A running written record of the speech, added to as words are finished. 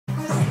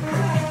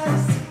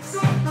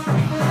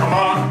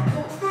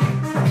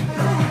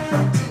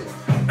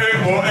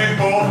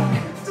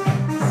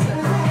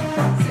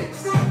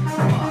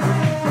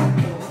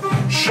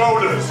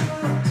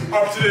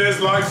it is,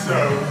 like so.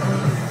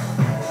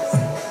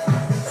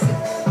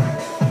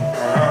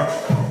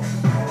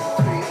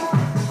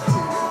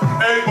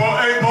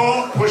 Eight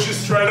more. Push it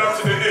straight up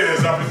to the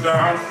ears, up and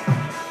down.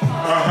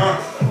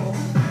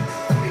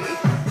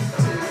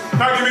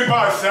 Now give me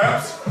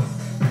biceps.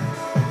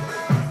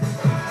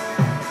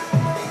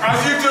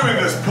 As you're doing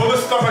this, pull the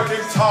stomach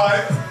in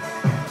tight.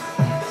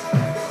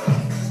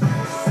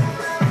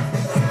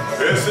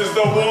 This is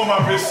the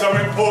warm-up, it's so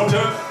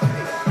important.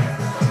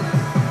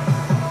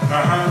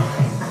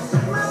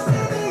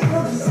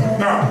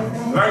 Now,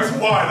 legs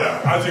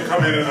wider as you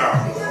come in and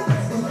out.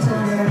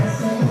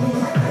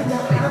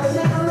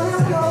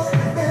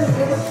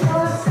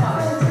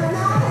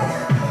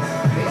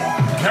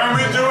 Can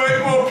we do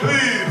 8 more,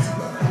 please?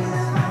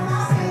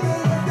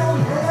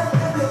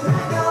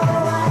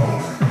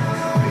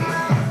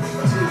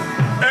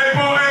 Eight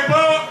more.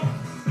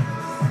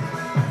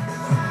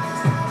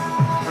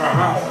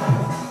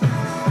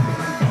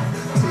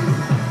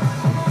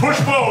 Push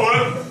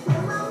forward.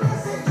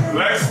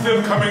 Legs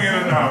still coming in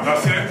and out.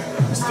 That's it.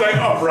 Stay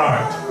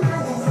upright.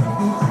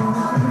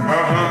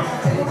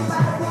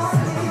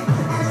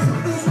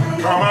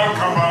 Come on.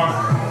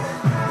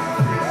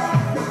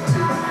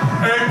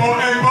 8 more.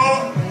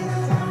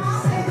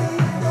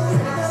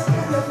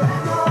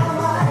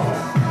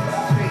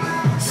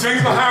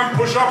 Single hand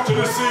push up to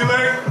the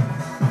ceiling.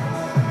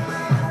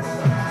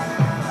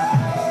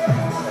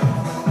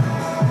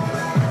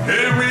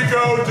 Here we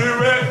go,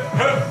 do it.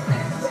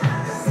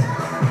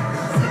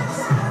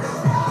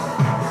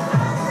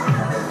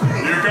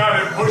 You got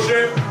it, push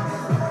it.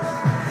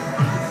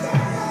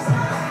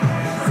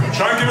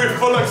 Try and give me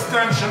full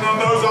extension on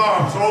those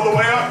arms, all the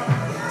way up.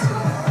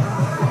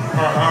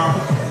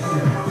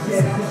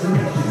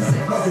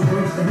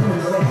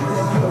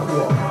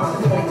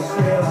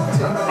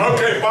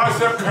 Okay,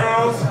 bicep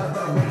curls.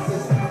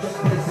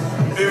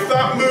 If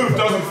that move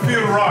doesn't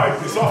feel right,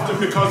 it's often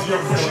because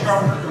you're pushing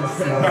up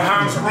the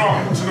hands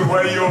wrong to the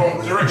way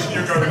direction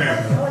you're going in.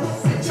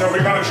 So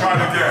we're going to try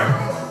it again.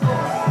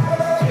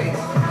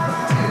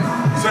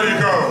 So you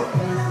go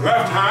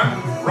left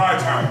hand,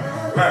 left,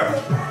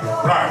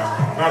 right.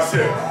 That's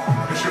it.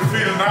 It should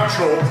feel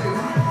natural.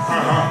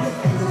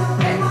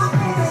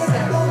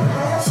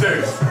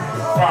 6,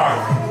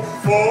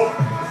 5, 4,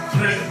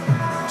 3,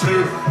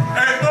 2,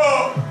 8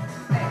 more.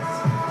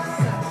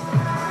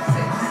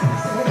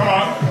 Come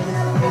on.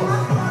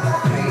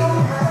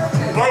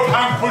 Both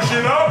hands push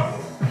it up.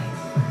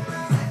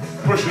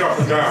 Push it up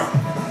and down.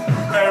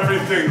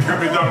 Everything can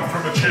be done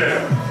from a chair.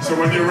 So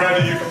when you're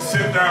ready, you can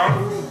sit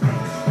down.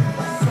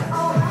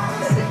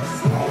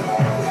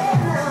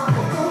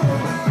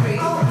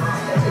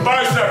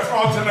 Biceps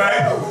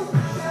alternate.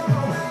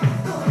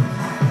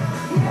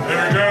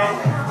 Here we go.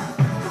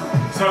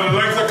 So the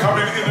legs are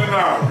coming in and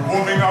out.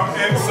 Warming up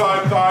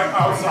inside thigh,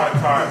 outside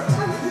thigh.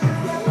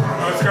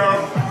 Let's go.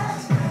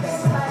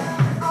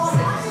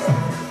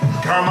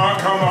 Come on.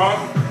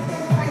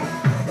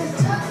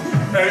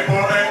 8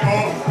 more.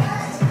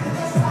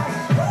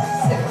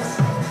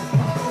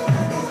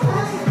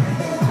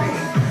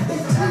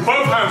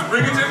 Both hands,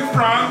 bring it in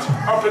front,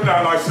 up and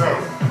down like so.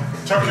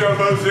 Tuck your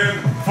elbows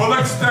in, full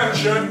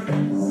extension.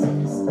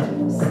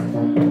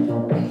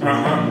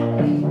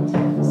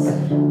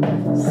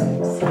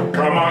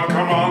 Come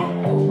on.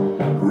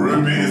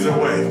 Ruby is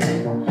awake.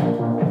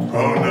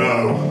 Oh no.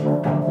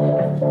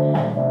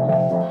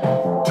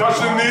 Touch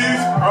the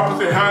knees,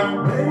 opposite hand.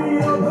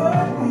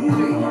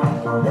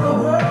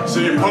 So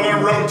you pull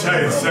and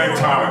rotate, same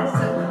time.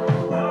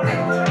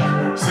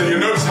 So you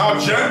notice how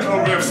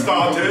gentle we've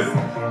started.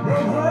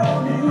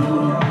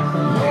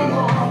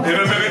 In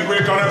a minute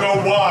we're gonna go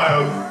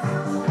wild.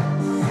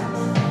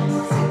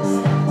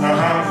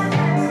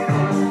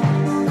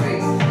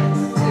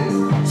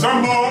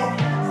 Some more.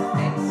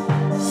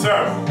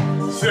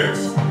 7,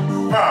 6,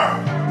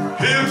 5.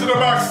 Heel to the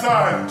back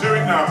side. Do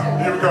it now.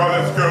 Here we go,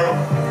 let's go.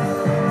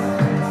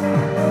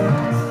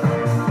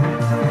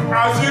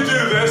 As you do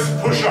this,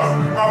 push up.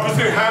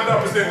 Opposite hand,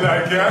 opposite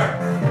leg, yeah?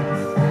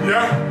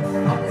 Yeah?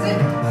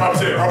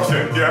 Opposite,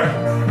 yeah?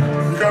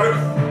 You got it?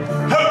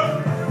 Hup.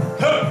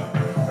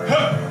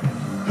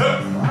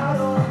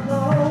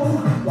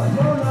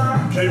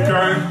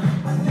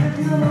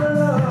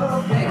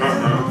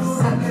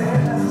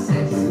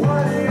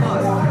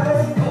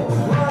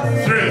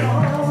 3,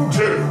 2.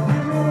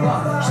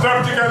 Step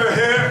together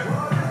here.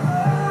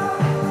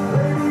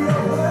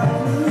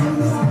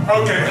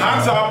 Okay,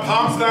 hands up,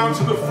 palms down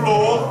to the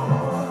floor.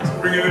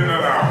 Bring it in and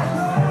out.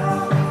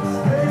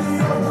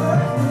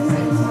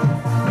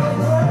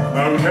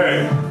 Okay.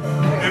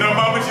 In a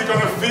moment you're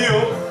going to feel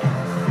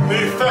the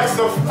effects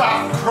of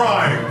fat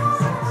crying.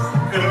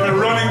 It'll be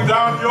running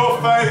down your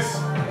face,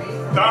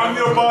 down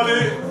your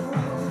body.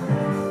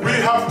 We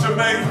have to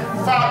make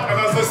fat, and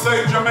as they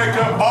say in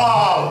Jamaica,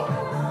 ball.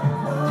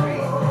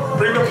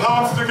 Bring the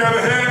palms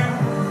together here.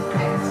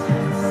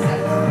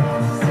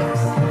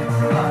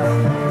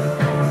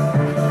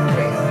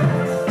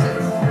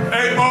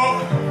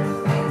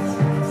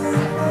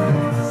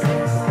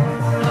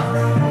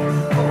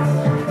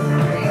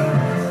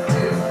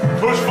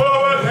 Push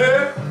forward.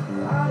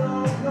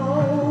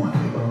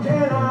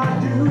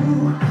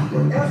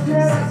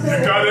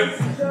 it.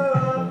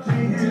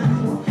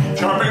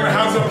 Try and bring the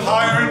hands up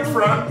higher in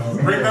front.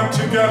 Bring them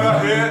together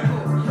here.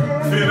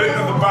 Feel it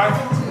in the back.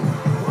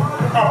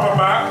 Upper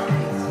back.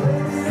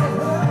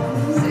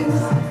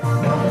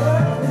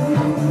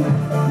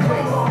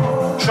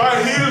 Try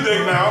heel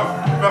dig now.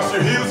 That's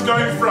your heels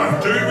going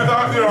front. Do it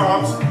without your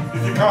arms.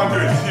 If you can't do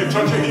it, you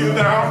touch your heel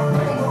down.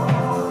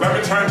 Let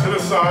me turn to the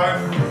side.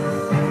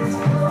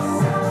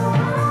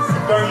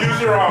 Don't use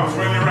your arms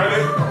when you're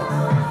ready.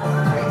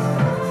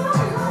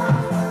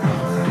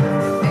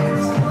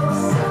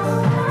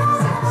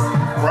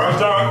 Well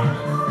done.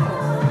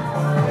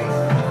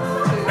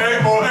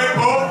 8 more, 8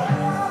 more.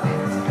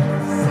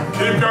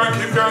 Keep going,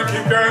 keep going,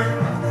 keep going.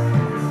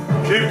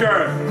 Keep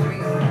going.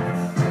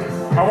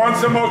 I want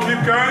some more,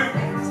 keep going.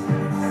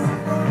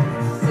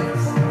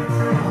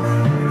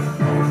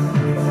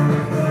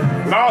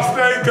 Last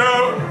 8, go.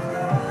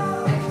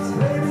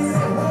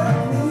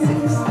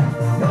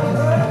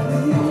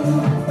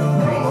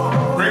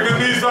 Bring the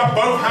knees up,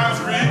 both hands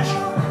reach.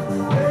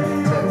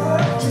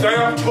 Stay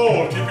up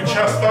tall, keep your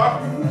chest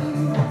up.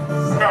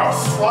 Now,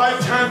 slight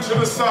turn to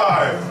the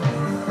side.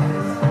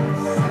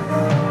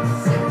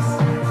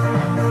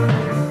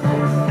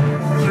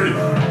 3,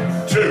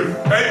 2,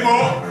 8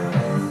 more.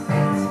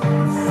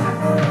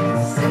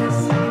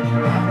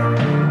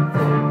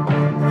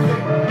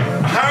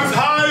 Hands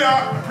high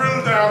up, pull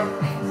down.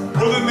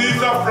 Pull the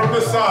knees up from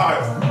the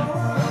side.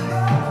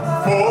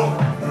 4,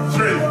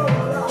 3,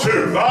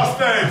 2. Last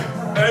 8.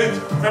 8.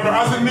 Remember,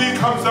 as the knee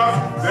comes up,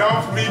 the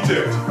arms meet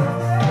it.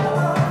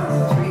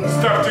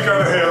 Step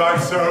together here like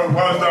so.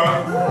 Well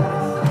done.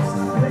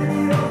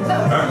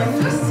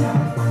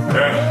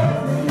 Yeah.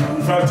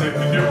 Felt it,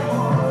 did you?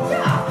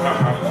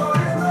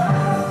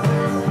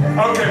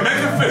 Okay,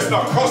 make a fist.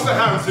 Now cross the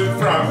hands in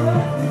front.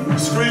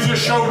 Squeeze your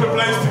shoulder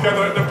blades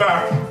together at the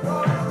back.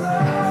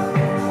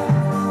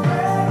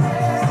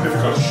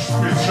 Difficult to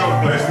squeeze the shoulder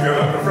blades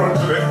together at the front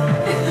of it.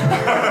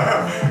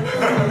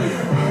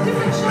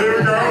 Here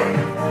we go.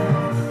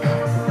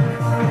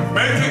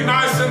 Make it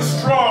nice and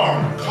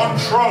strong.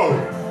 Control.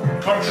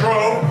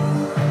 Control.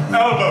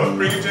 Elbows.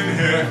 Bring it in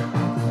here.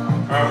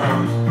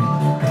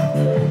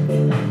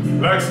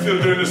 Legs still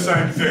doing the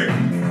same thing.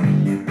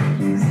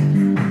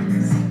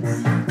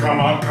 Come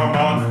on, come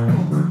on.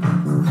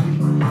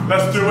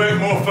 Let's do 8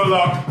 more for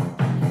luck.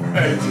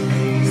 8,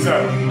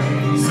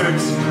 7,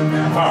 6,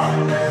 5,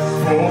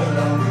 4,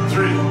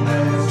 3,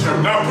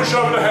 2. Now push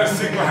over the head,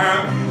 single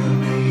hand.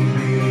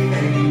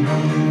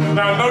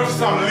 Now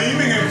notice I'm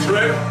leaning into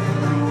it.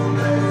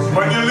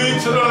 When you lean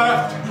to the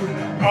left,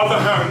 other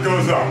hand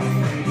goes up.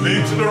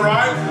 Lean to the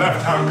right,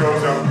 left hand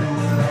goes up.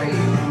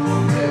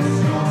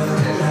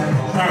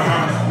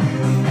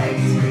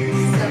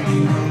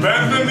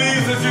 Bend the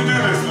knees as you do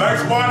this,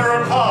 legs wider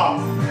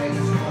apart.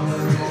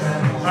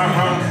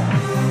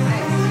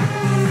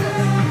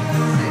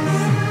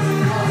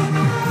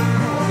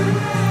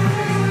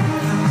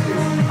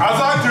 As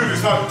I do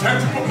this, I tend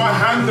to put my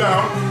hand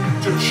down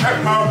to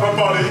check my upper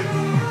body.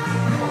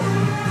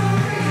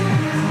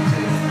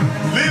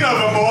 Lean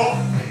over more.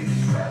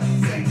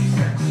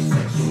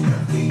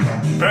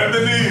 Bend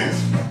the knees.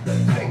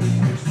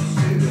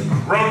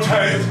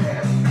 Rotate.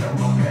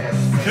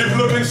 Keep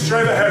looking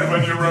straight ahead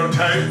when you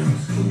rotate.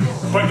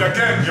 But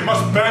again, you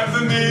must bend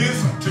the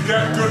knees to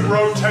get good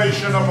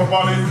rotation of the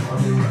body.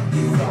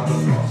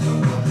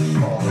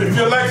 If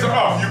your legs are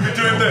up, you'll be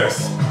doing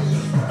this.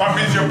 That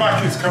means your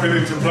back is coming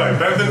into play.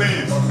 Bend the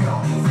knees.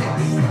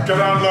 Get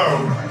down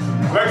low.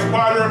 Legs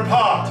wider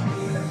apart.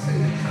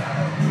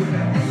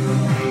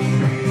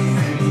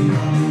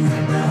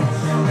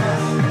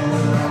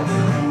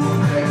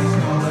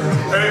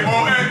 Eight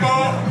more, 8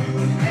 more.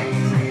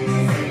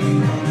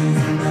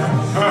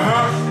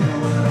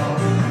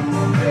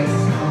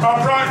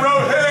 Upright row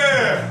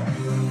here.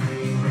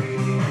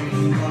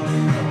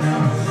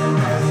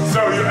 So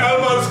your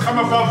elbows come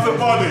above the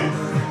body.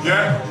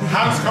 Yeah?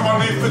 Hands come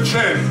underneath the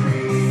chin.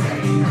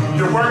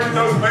 You're working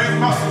those main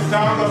muscles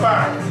down the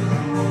back.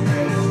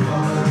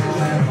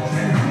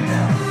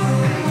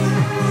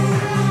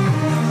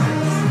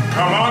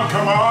 Come on,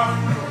 come on.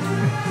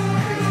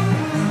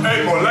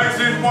 8 more. Legs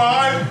in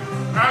wide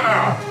and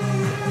out.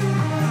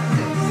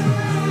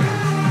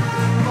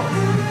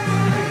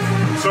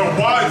 So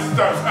wide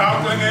steps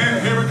out and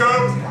in. Here we go.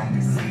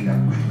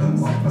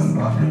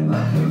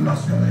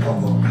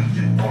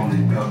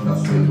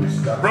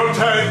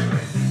 Rotate.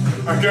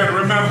 Again,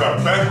 remember,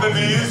 bend the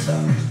knees.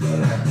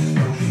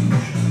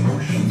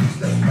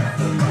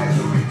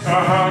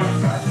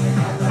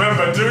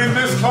 Remember, doing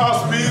this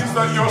class means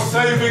that you're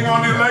saving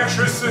on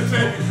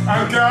electricity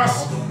and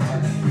gas.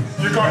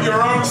 You've got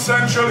your own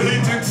central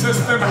heating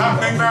system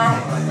happening now.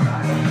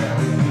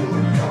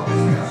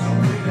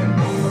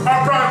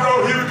 Upright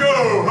row, here we go.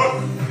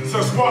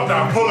 So squat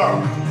down, pull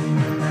up.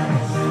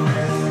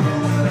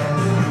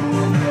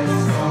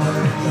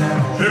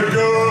 Here we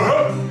go.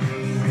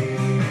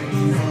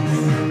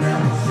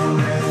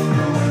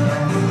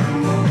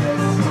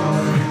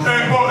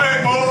 8 more,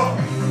 8 more.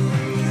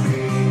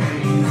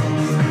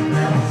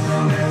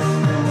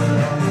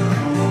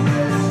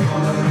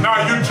 Now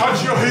you touch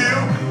your heel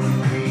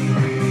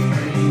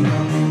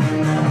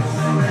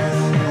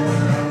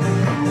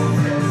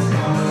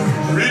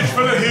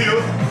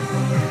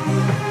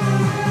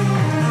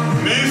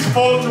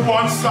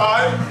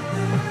side.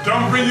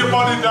 Don't bring your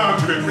body down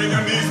to it. Bring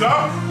your knees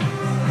up.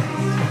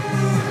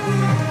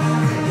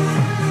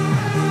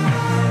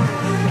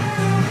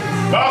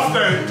 Last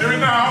day. Do it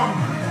now.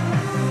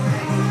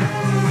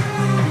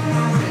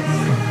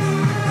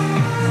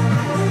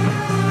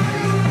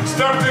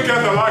 Step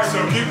together like so.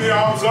 Keep the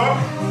arms up.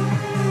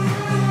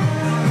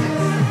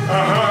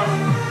 Uh-huh.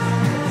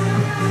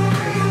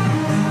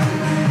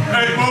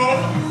 8 more.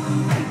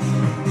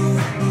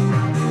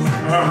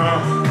 Uh-huh.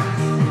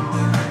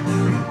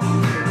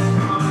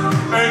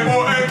 8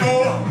 more, 8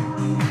 more.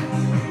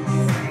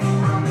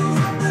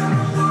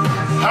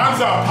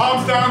 Hands up,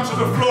 palms down to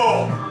the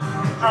floor.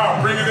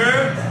 Out, bring it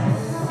in.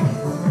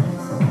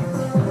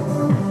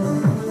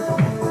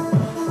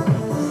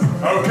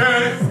 Okay,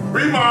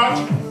 remarch.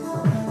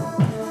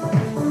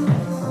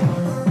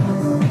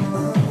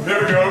 Here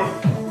we go.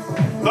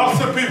 Lots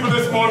of people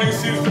this morning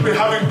seems to be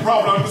having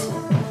problems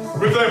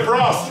with their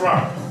bra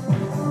strap.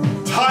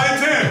 Tie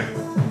it in.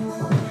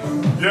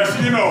 Yes,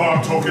 you know what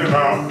I'm talking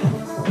about.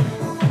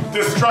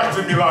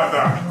 Distracting me like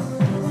that.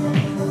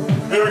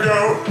 Here we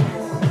go.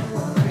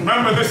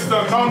 Remember, this is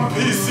a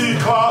non-PC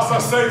class. I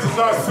say it as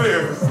I see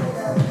it.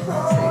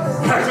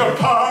 Legs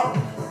apart.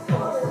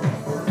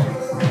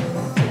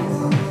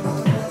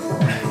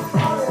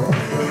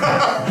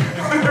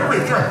 Here we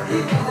go.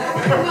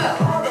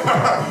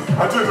 I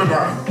did it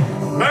now.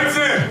 Legs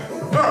in.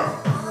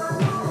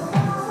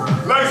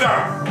 Legs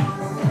out.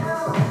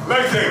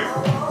 Legs in.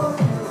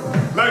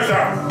 Legs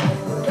out.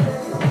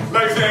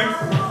 Legs in.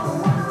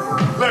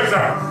 Legs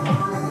out.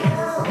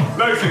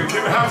 Legs in.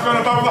 Keep the hands going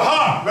above the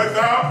heart. Legs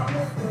out.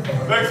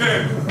 Legs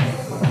in.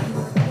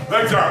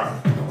 Legs out.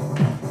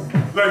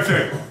 Legs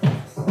in.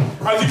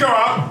 As you go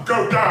out,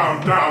 go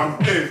down, down,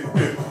 in,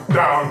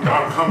 down,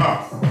 down, come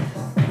up.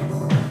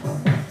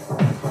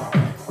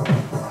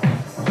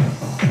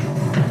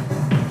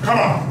 Come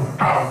on.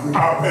 Out,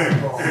 out, in.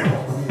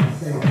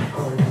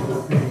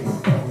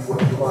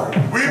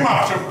 We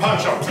march and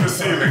punch up to the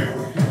ceiling.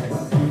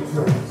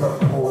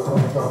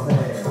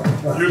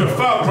 You'd have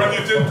felt when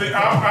you did the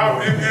out,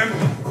 out, in,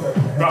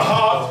 the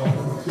heart,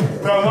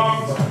 the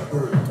lungs,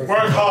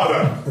 work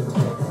harder.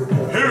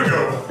 Here we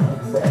go.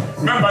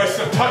 Remember, it's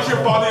to touch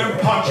your body and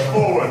punch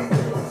forward.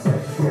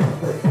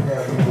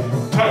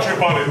 Touch your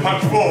body,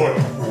 punch forward.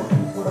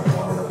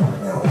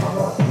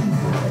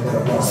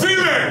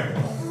 Ceiling!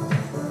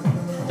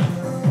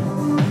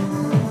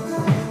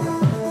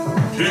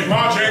 Keep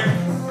marching.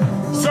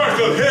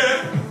 Circle here.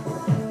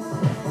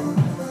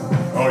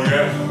 Oh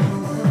yeah.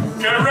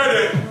 Get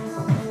ready.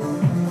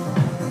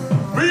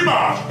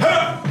 Remarch.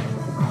 Huh.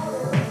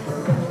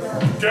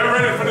 Get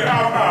ready for the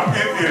out, out,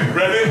 in.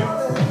 Ready?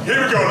 Here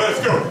we go. Let's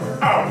go.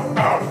 Out,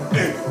 out,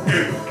 in.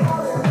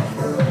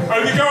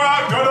 When you go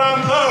out, go down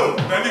low.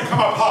 Then you come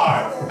up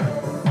high.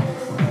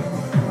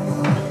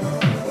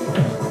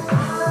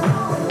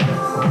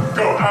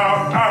 Go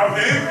out, out,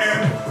 in.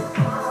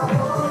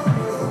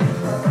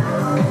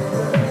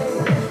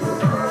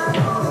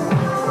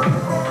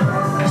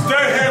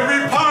 Stay here,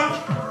 re-punch.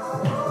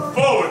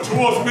 Forward,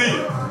 towards me.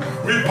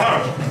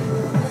 Re-punch.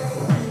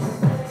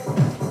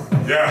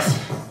 Yes.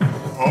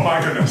 Oh my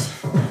goodness.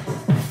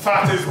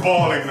 Fat is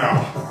balling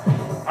now.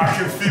 I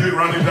can feel it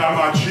running down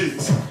my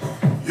cheeks.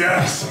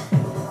 Yes.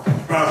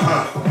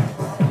 Uh-huh.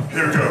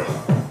 Here we go.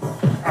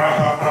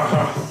 Uh-huh,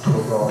 uh-huh.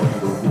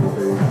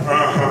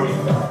 Uh-huh.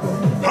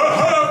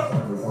 Uh-huh.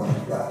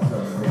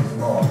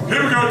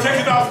 Here we go. Take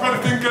it out by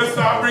the fingers.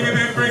 Now bring it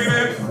in, bring it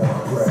in.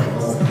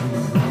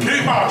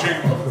 Keep marching.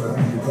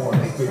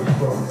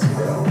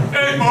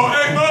 8 more,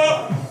 8 more.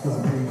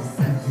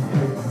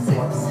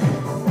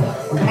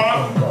 Come on.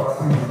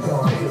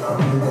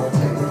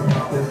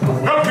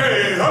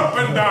 Okay, up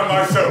and down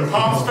like so.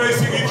 Palms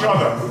facing each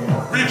other.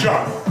 Reach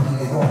up.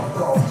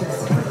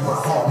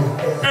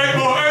 8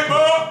 more, 8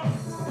 more.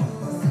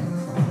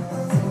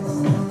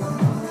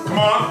 Come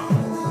on.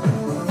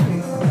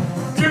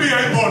 Give me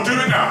 8 more. Do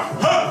it now.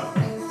 Huh.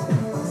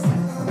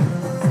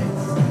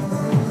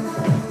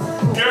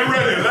 Get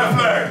ready. Left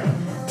leg.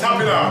 Tap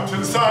it out to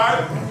the side.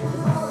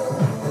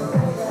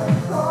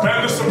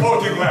 Bend the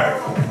supporting leg.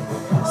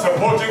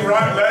 Supporting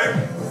right leg.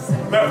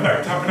 Left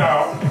leg. Tap it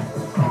out.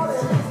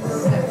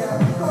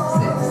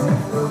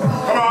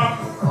 Come on.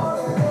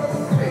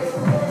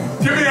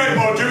 Give me 8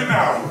 more. Do it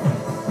now.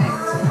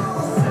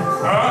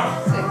 Huh?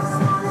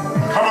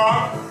 Come on.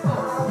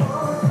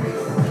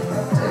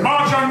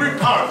 March and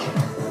re-punch.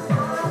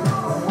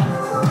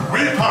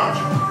 Re-punch.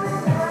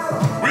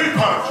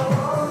 Re-punch.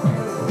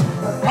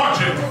 Punch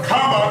it.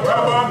 Come on,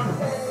 come on.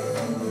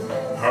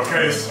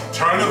 Okay, so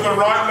turn to the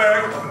right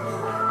leg.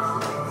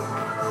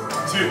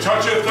 So you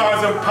touch your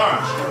thighs and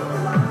punch.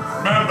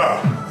 Remember,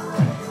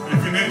 if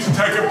you need to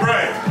take a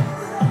break,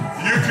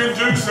 you can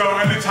do so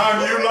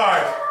anytime you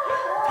like.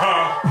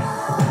 Huh?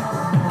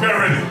 Get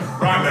ready.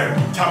 Right leg.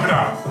 Tap it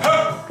out.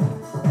 Huh?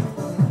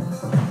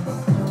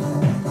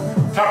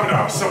 Tap it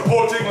out.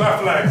 Supporting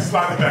left leg.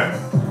 Slightly bent.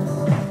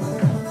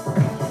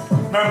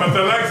 Remember,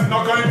 the leg's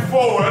not going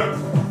forward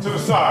to the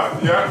side.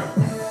 Yeah?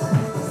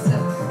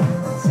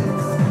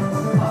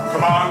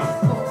 Come on.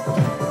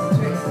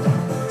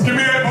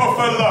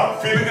 for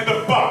luck. Feel it in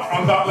the butt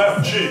on that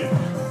left cheek.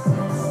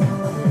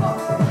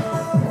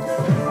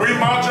 We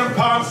march and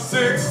punch,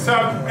 6,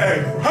 7,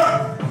 8.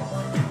 Huh.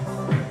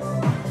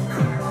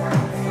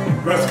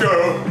 Let's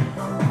go.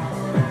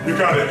 You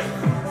got it.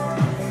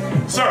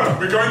 So,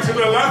 we're going to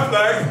the left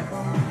leg.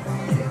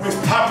 It's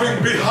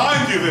tapping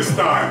behind you this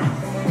time.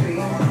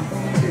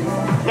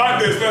 Like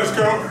this, let's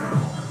go.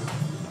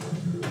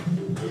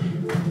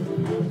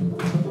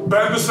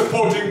 Bend the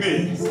supporting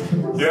knee.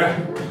 Yeah?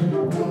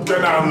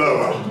 Get down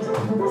lower.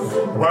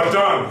 Well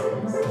done.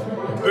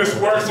 This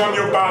works on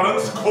your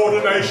balance,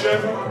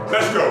 coordination.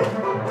 Let's go.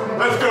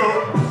 Let's go.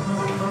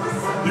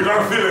 You're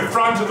going to feel it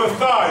front of the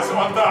thighs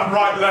on that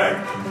right leg.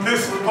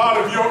 This is part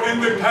of your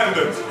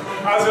independence.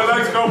 As the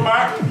legs go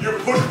back, you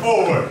push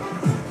forward.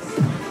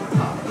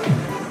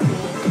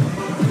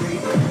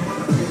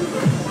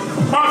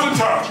 Mountain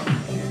touch.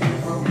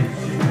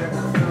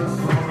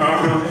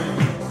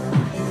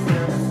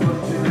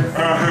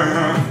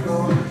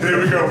 Here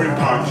we go, we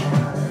punch.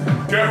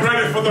 Get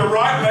ready for the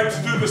right leg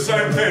to do the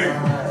same thing.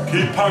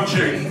 Keep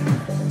punching.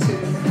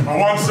 I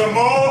want some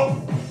more.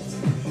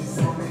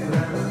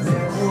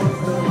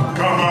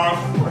 Come on.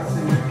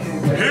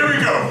 Here we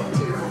go.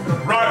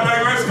 Right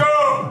leg, let's go.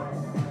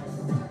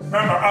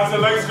 Remember, as the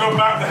legs go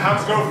back, the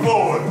hands go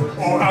forward.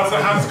 Or as the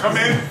hands come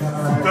in,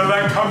 the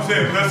leg comes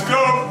in. Let's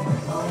go.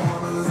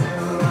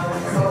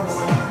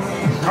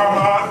 Come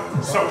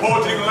on.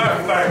 Supporting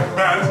left leg,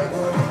 bend.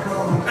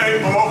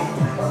 8 more.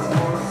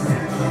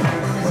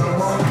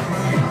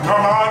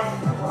 Come on.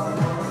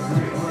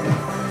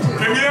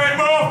 Give me 8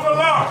 more for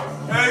luck.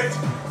 8,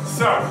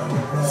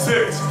 7,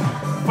 6,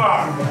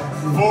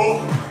 5,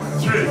 4,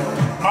 3.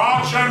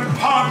 March and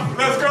punch.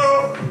 Let's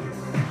go.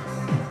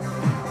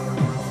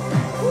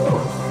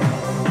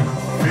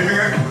 Feeling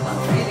it?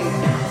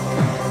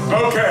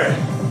 Okay.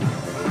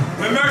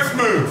 The next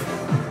move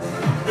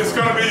is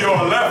going to be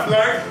your left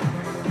leg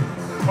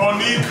or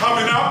knee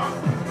coming up.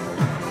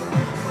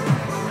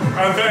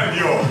 And then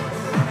your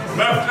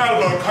left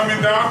elbow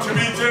coming down to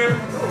meet it.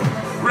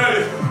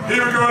 Ready.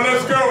 Here we go.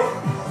 Let's go.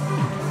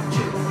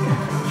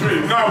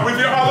 3. Now with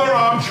your other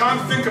arm, try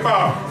and think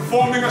about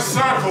forming a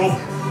circle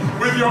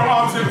with your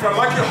arms in front,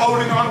 like you're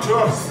holding onto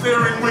a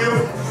steering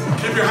wheel.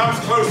 Keep your hands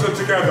closer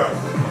together.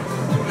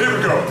 Here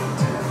we go.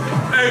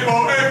 8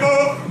 more, 8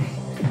 more.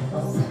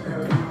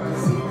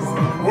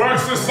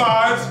 Works the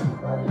sides.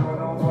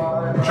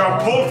 Try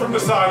and pull from the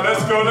side.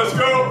 Let's go, let's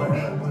go.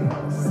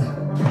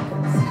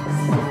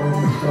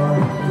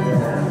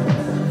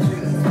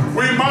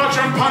 We march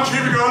and punch.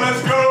 Here we go,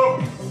 let's go.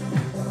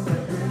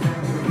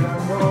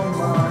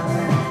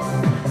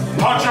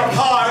 Punch up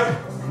high.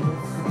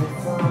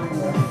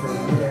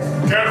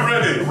 Get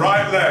ready.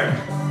 Right leg,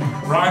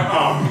 right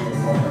arm.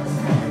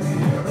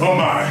 Oh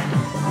my.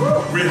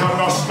 We have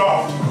not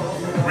stopped.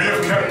 We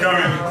have kept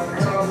going.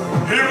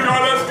 Here we go,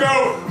 let's go.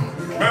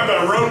 Remember,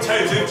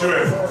 rotate into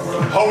it.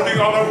 Holding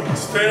on a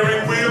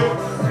steering wheel.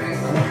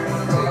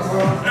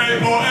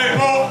 8 more, 8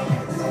 more.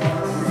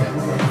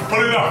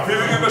 Pull it up,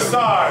 feeling in the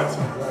sides.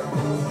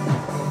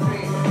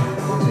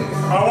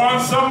 I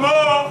want some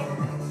more.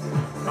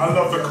 I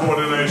love the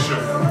coordination.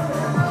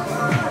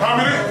 How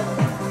many?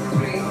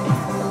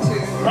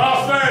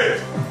 Last 8.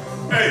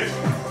 8,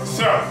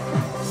 7,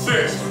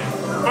 6,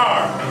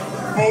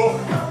 5, 4,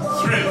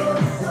 3,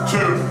 2.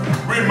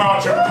 We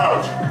march and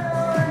punch.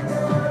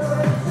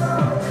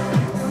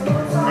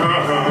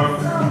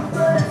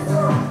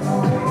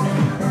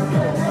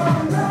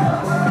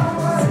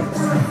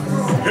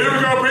 Here we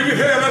go, bring it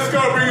here, let's go,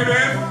 bring it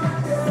in.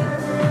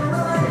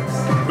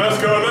 Let's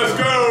go, let's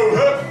go.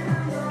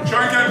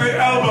 Try and get the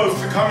elbows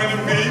to come in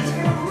and meet.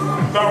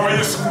 That way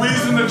you're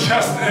squeezing the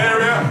chest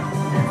area.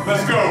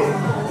 Let's go.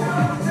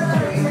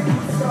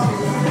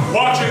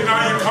 Watch it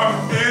now, you come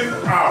in,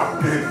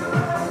 out, in.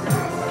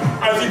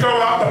 As you go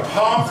out, the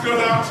palms go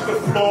down to the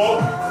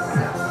floor.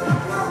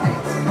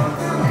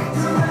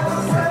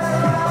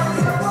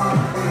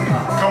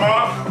 Come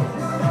on.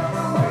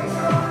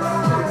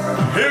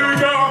 Here we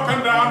go, up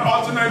and down,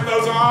 alternate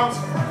those arms.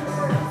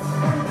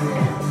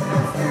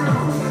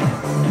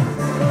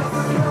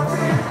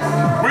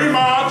 We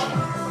march.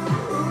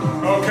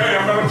 Okay,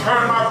 I'm going to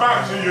turn my back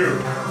to you.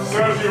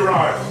 Serves you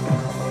right.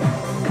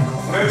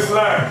 This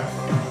leg.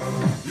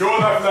 Your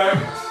left leg.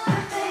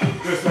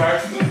 This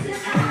leg.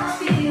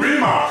 We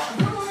march.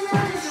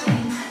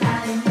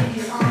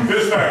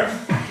 This leg.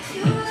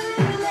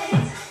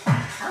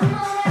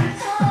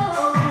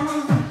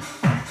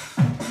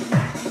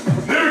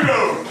 Here we go.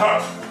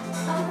 Touch.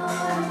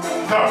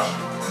 Touch.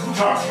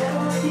 Touch.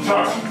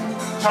 Touch.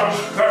 Touch.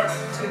 Touch.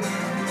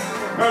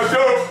 Let's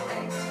go.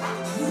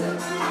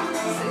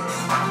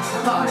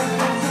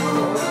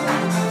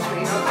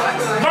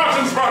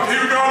 Mountain spot,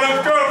 here we go,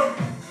 let's go.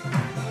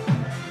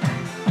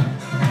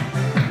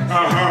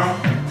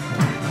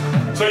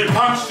 So you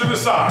punch to the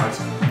sides,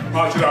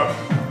 march it up.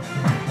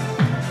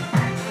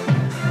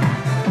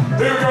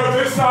 Here we go,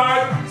 this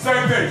side,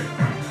 same thing.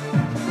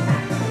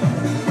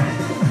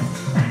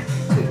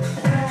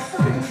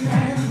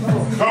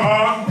 Come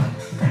on.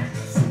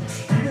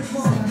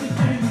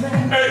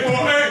 8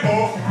 more, 8 more.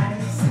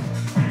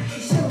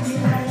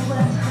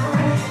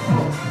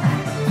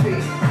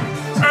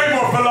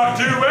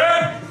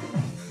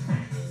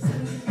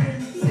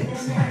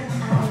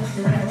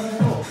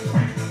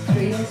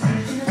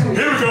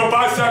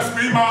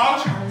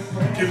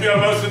 Keep the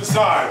elbows to the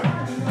side.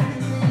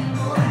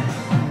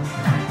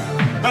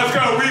 Let's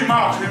go, we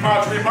march, we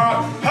march, we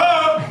march.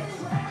 Up!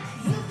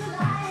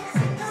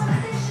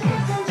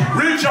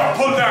 Reach up,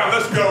 pull down,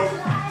 let's go.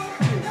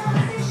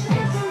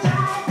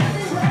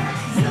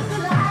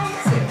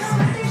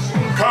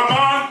 Come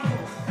on.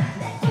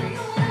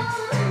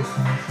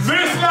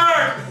 This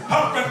leg,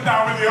 up and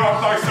down with the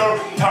arms like so.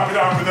 Tap it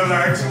out with the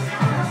legs.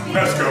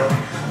 Let's go.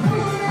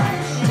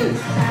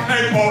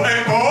 8 more,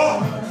 8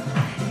 more.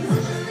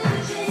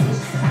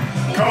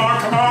 Come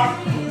on, come on.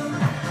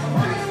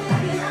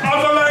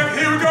 Other leg,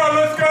 here we go,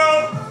 let's go.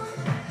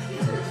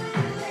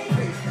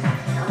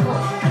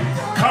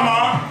 Come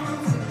on.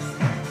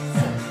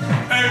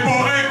 8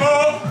 more, 8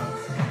 more.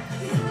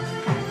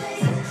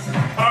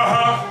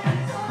 Uh-huh.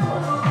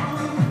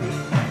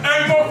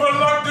 8 more for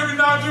luck, do it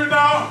now, do it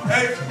now.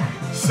 8,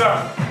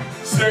 7,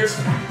 6,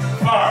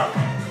 5,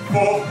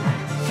 4,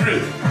 3,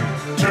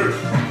 2,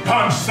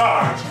 punch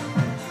side.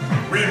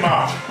 We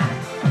march.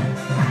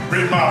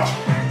 We march.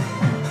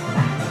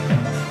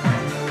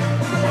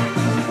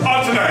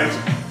 Alternate.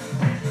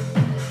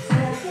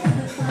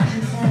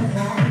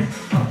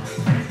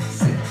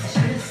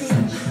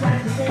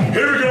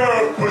 Here we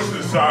go, push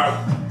this side.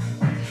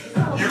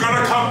 You're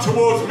gonna come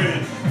towards me.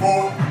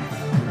 Forward.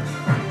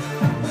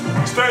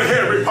 Stay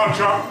here, we punch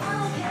up.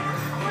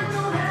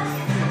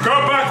 Go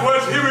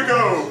backwards, here we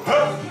go.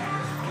 Hup.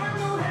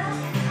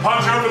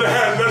 Punch over the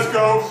head, let's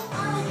go.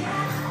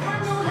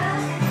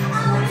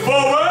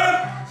 Forward.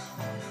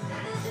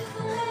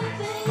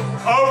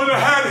 Over the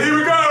head, here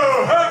we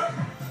go. Hup.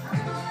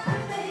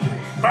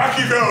 Back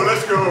you go,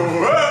 let's go.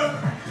 Hup.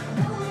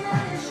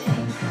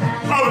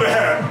 Over the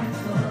head.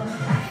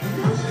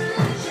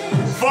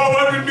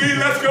 Forward with me,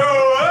 let's go.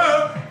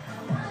 Hup.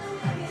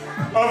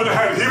 Over the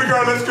head, here we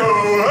go, let's go.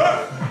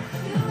 Hup.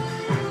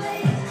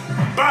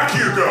 Back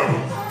you go.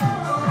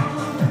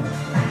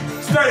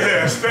 Stay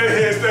here, stay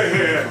here, stay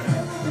here.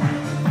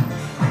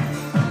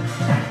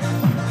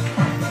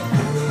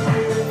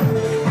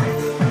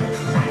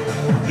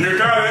 You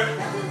got it.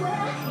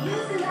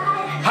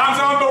 Hands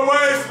on the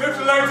waist, lift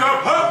the legs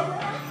up, hup,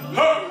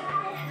 hup.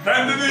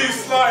 Bend the knees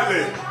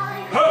slightly,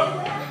 hup.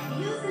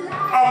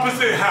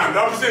 Opposite hand,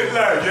 opposite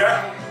leg,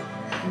 yeah?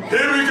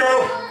 Here we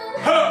go,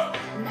 hup,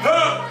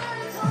 hup.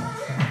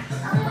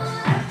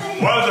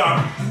 Well done.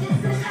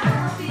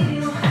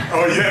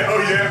 Oh yeah,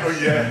 oh yeah, oh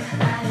yeah.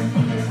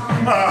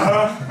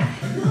 Uh-huh.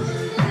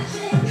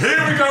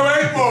 Here we go,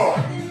 8 more.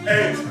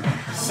 8,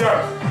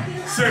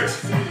 7, 6,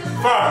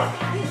 5,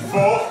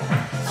 4,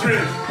 3.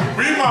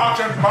 We march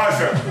and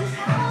bicep.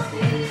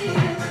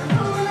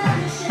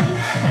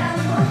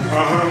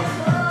 Uh-huh.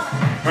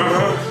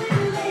 Uh-huh.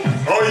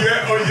 Oh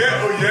yeah, oh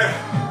yeah, oh yeah.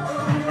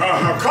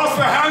 Uh-huh. Cross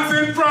the hands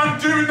in front,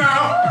 do it now.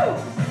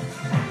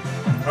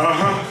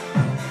 Uh-huh.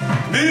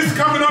 Knees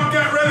coming up,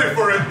 get ready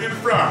for it in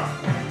front.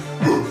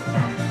 Ooh.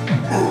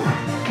 Ooh.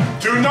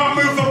 Do not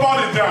move the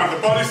body down,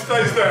 the body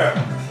stays there.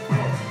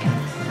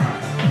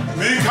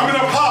 Knee coming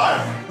up high.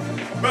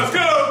 Let's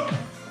go.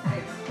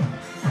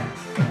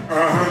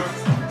 Uh-huh.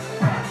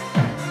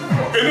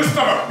 In the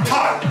stomach,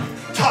 tight,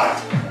 tight,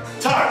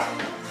 tight,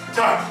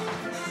 tight.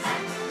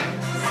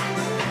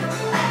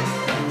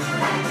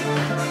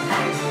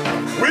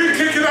 We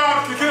kick it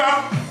out, kick it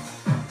out.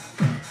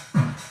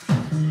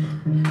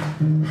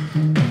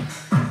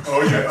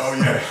 Oh yeah, oh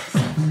yeah.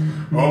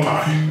 Oh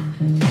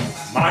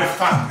my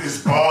fat is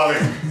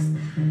boiling.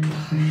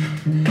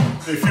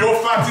 If your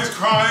fat is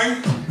crying,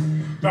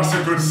 that's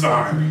a good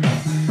sign.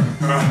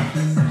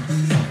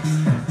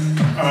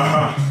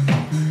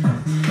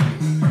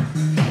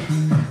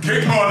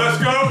 Kick more, let's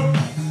go.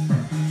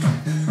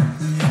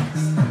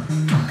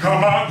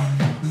 Come on.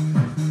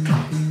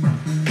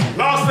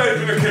 Last 8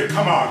 for the kick,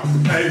 come on.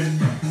 8,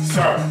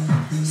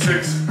 7,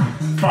 6,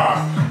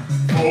 5,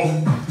 4,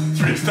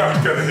 3. Step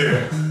together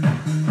here.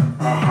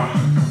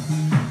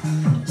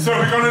 So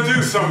we're going to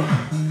do some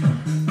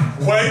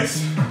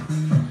weights.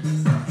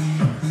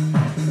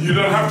 You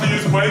don't have to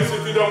use weights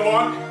if you don't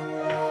want.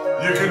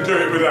 You can do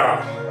it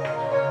without.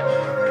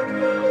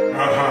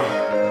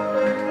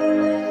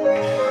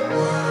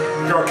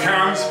 You got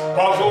cans,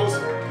 bottles,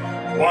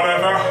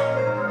 whatever.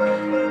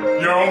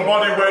 Your own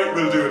body weight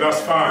will do,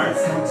 that's fine.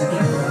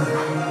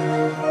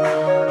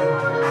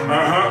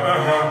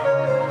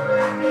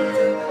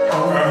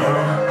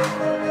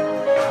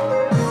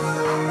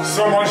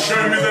 Someone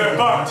showed me their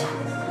butt.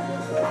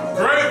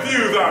 Great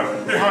view that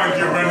behind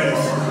your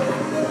Rennies.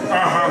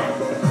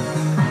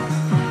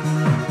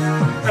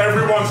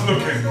 Everyone's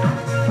looking.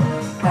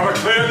 On a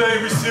clear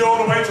day, we see all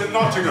the way to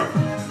Nottingham.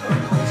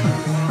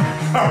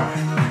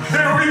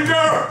 Here we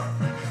go.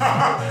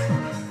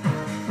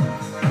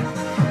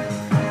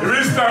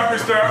 We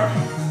step.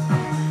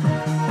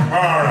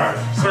 All right,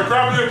 so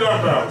grab your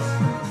dumbbells.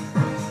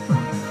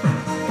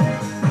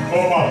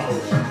 Or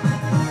bottles.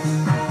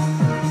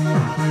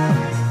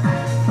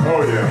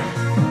 Oh yeah,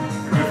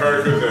 we did very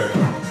good there.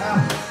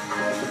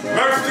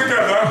 Legs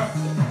together,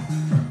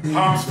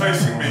 palms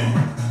facing me.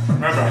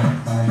 Remember,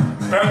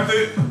 bend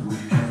it,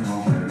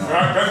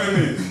 right, bend the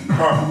knees.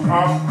 Come,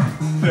 up,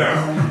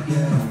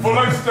 down.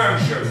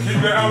 extension.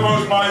 Keep the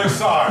elbows by your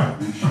side.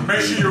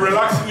 Make sure you're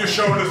relaxing your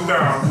shoulders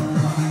down.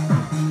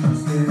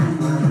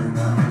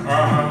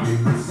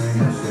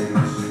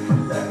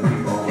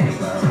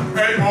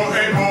 Eight more,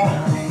 8 more.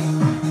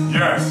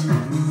 Yes.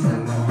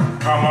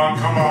 Come on,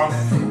 come on.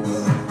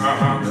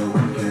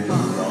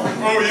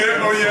 Oh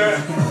yeah, oh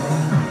yeah.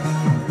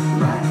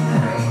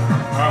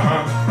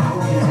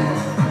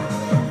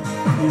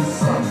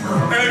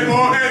 8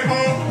 more, 8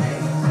 more.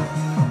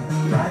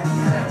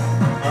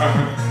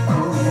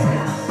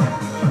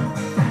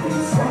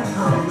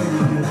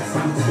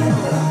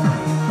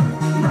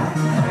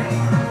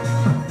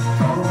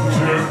 2.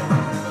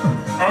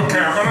 Okay,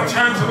 I'm going to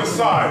turn to the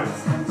side.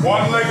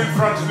 One leg in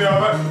front of the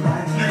other.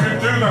 You can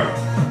do them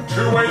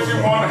 2 ways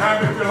in one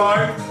hand if you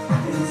like.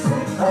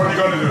 What are you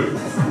going to do?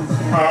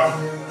 Up,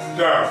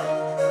 down.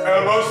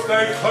 Elbows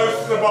stay close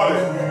to the body.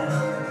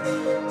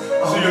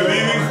 So you're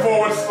leaning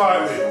forward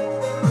slightly.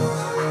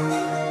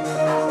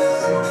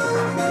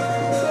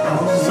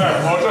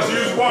 7. Or just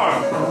use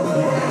one.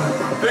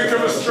 Think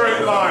of a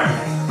straight line.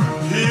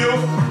 Heel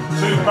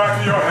to the back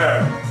of your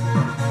head.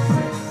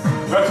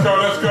 Let's go,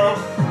 let's go.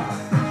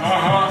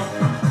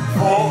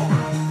 4,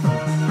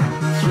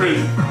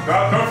 3.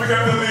 Now don't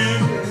forget the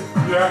lead.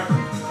 Yeah.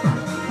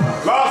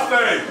 Last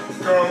 8.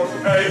 Go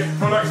 8,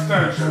 full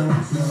extension.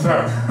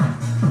 7,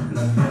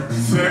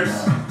 6,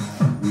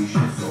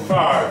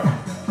 5,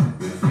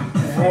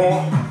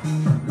 4,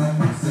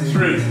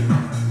 3,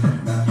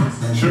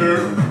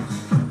 2,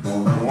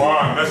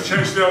 1. Let's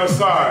change the other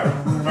side.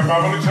 Remember,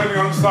 I'm only turning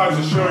on the side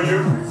to show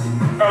you.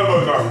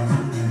 Elbows up.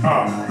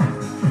 Up.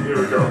 Here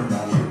we go.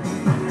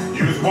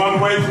 Use one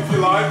weight if you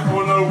like,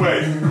 or no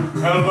weight.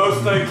 Elbows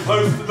stay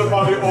close to the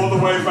body all the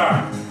way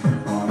back.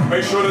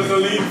 Make sure there's a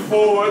lean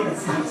forward.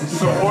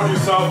 Support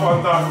yourself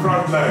on that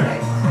front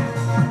leg.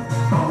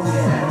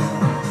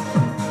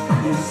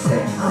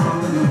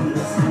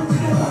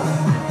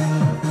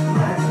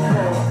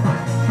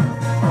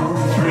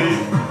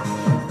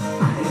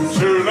 3,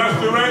 2, let's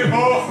do 8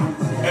 more.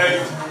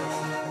 8,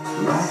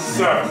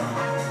 7,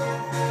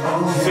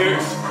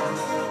 6,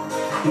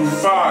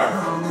 5,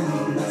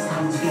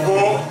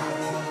 4,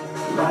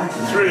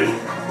 3,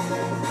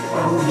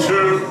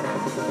 2,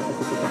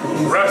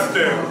 rest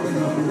in.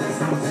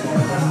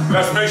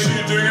 Let's make sure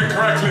you're doing it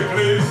correctly,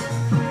 please.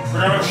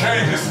 We're going to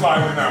change it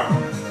slightly now.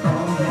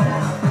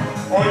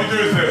 All you do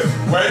is this.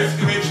 Weights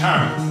in each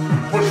hand.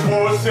 Push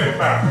forward, sit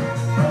back.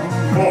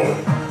 Forward.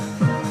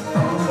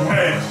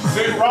 8.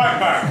 Sit right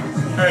back.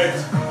 8.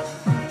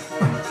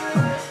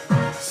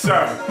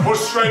 7. Push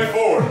straight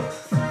forward.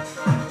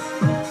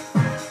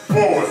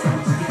 Forward.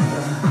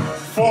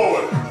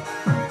 Forward.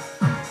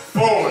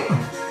 Forward.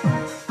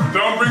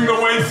 Don't bring the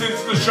weights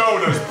into the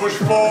shoulders. Push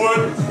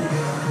forward.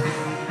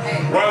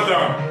 Well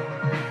done.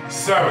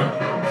 7,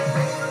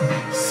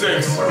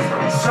 6,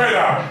 straight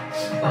out.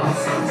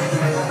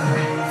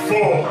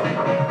 4,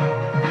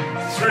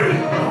 3,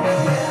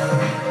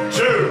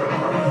 2,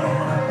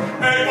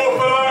 8 more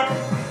for luck.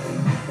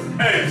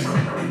 8,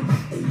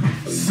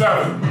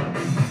 7,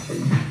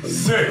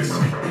 6,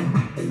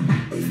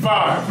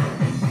 5,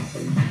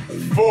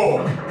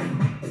 4,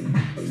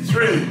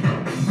 3,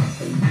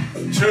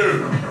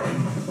 2.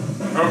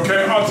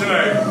 Okay,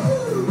 alternate.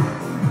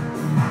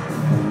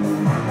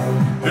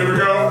 Here we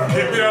go.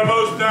 Keep the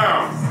elbows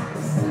down.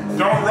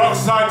 Don't rock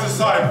side to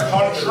side.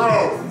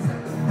 Control.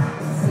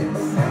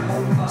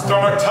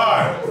 Stomach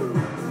tight.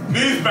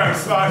 Knees bent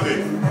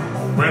slightly.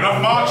 We're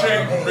not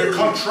marching, we're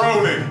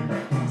controlling.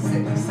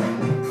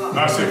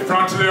 That's it.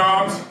 Front of the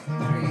arms.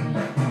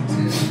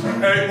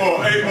 8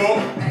 more, 8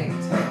 more. 8,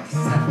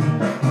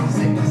 7,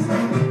 6,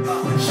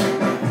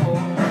 5,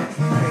 4,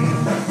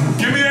 3.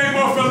 Give me 8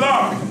 more for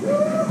luck.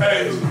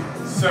 8,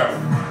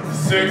 7,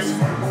 6,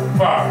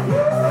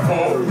 5,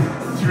 4,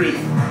 3,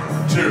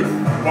 2,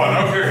 1.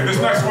 Okay, this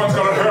next one's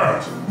gonna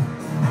hurt.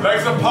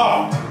 Legs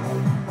apart.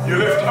 You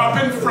lift up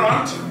in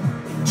front,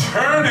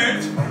 turn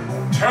it,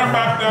 turn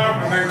back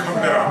down, and then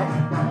come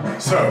down.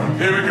 So,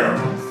 here we go.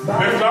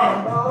 Lift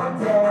up,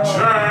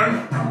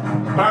 turn,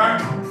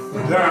 back,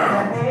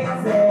 down.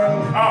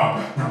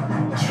 Up,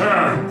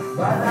 turn,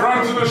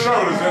 front of the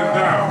shoulders and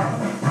down.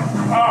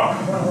 Up,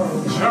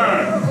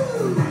 turn,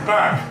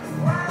 back,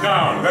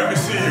 down. Let me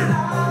see you.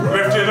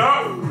 Lift it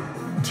up,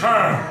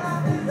 turn,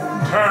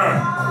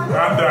 turn,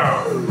 and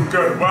down.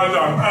 Good, well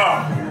done.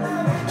 Up,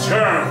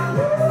 turn,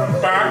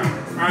 back,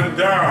 and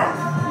down.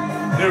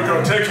 Here we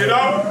go. Take it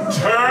up,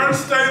 turn,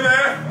 stay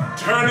there,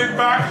 turn it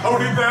back,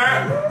 hold it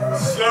there,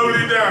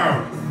 slowly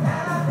down.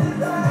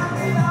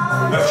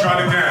 Let's try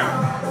it again.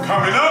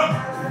 Coming up,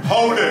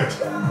 hold it,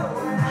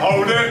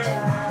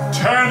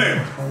 turn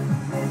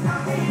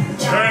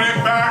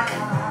it back,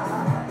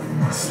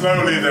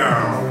 slowly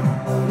down.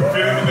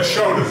 Feel it in the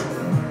shoulders,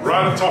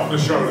 right on top of the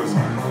shoulders.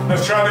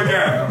 Let's try it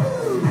again.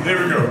 Here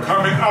we go.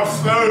 Coming up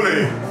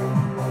slowly,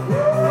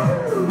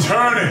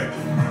 turn it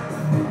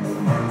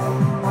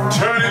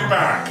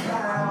back,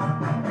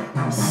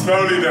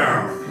 slowly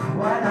down.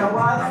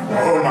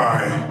 Oh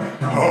my,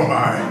 oh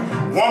my.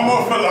 One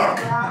more for luck.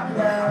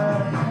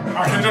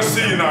 I can just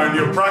see you now in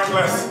your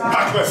backless,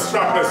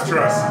 strapless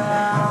dress.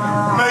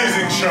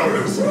 Amazing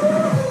shoulders.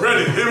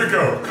 Ready, here we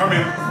go.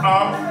 Coming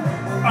up,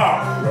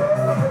 up.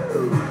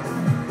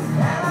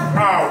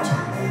 Out,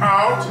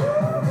 out.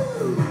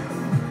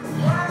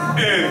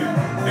 In,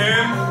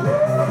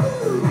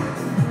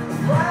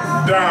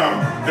 down,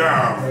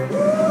 down.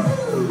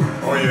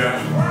 Oh yeah.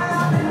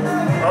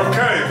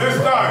 Okay, this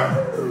time,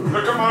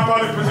 look at my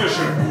body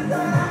position.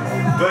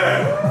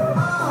 There.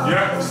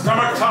 Yeah,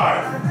 stomach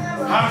tight.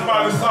 Hands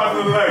by the side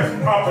of the legs,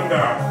 up and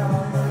down.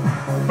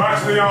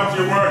 Back to the arms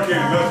you're working.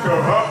 Let's go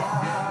up.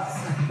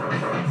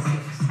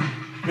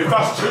 If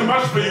that's too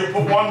much for you,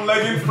 put one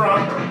leg in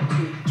front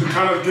to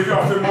kind of give you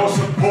a bit more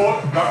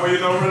support. That way you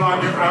don't rely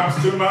on your abs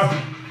too much.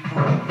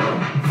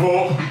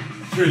 4,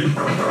 3,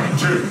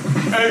 2,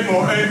 8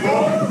 more, 8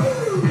 more.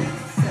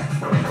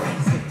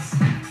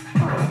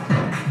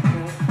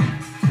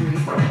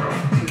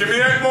 Give me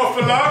 8 more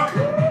for luck.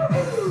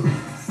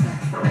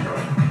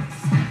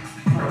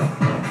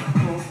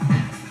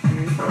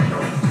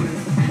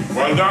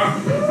 Well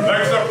done.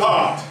 Legs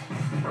apart.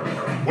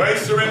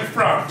 Weights are in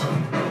front.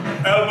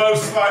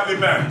 Elbows slightly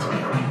bent.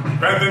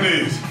 Bend the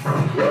knees.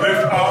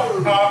 Lift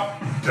up, up,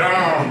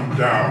 down,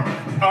 down.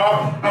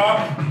 Up, up,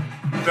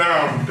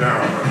 down,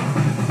 down.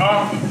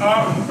 Up,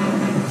 up,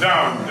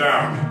 down,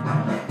 down.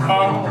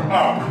 Up,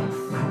 up,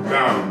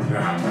 down,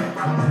 down.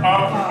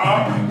 Up, up,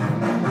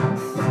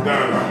 down,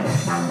 down.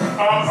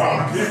 Up,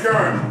 up. Keep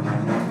going.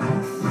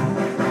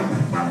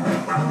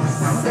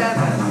 7.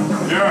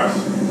 Yes.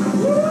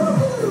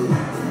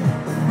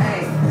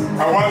 8.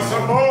 I want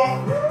some more.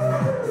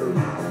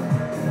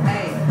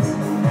 8.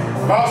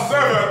 Last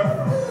 7.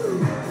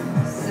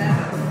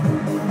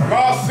 7.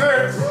 Last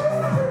 6.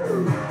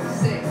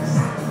 6.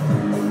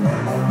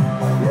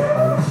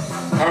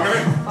 How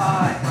many?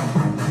 5.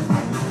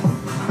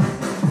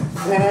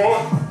 4.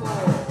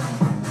 4.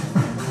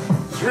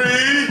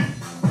 3.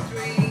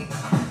 3.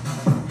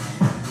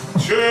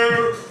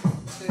 2.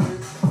 2.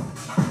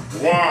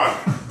 1.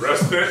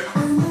 Rest it.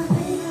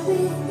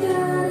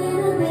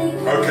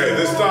 Okay,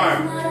 this time,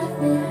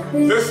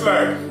 this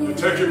leg, you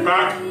take it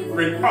back,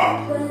 bring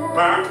up,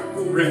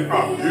 bring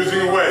up.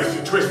 Using a waist,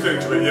 you twist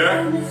into it,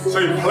 yeah? So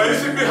you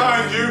place it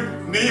behind you,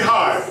 knee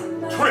high,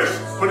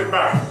 twist, put it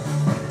back.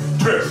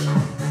 Twist,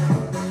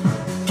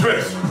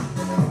 twist,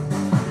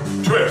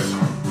 twist,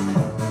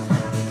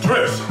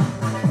 twist,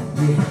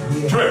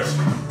 twist.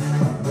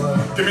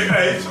 Give me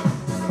 8,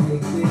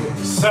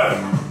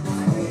 7,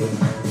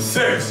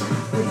 6,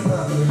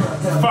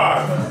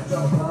 5,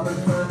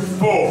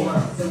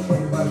 4,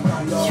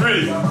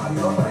 3,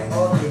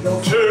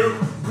 2,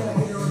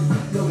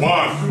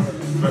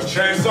 1. Let's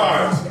change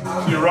sides.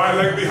 So your right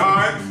leg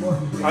behind.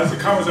 As it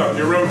comes up,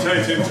 you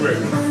rotate into it.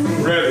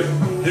 Ready?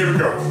 Here we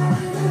go.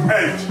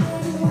 8,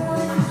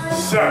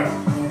 7,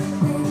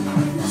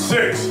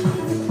 6,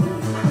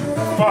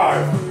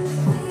 5,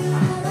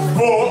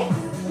 4,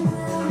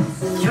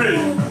 3,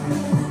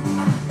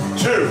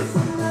 2,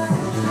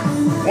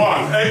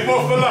 1. 8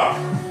 more for luck.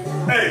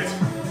 8,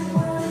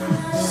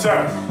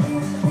 7,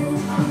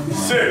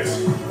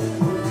 6,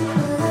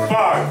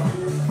 5,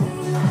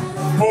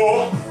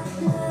 4,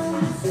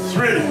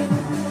 3,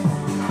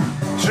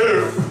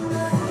 2,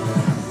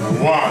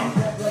 1.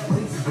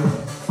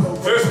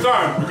 This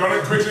time, we're going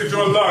to quickly do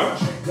a lunge.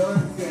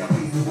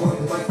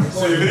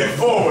 So you lean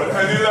forward,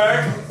 any leg.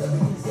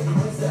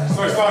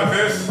 So it's like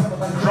this.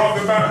 Drop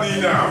the back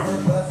knee down.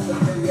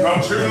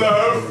 Not too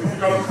low. You've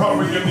got to pump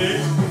with your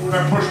knees.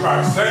 Then push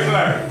back. Same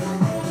leg.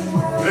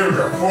 Here we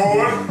go.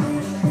 Forward,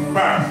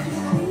 back.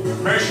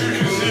 Make sure you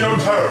can see your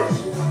toes.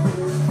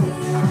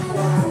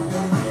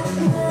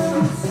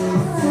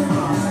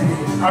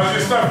 As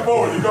you step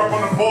forward, you go up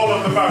on the ball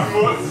of the back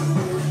foot.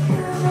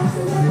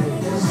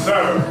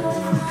 7,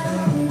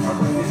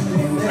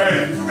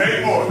 8.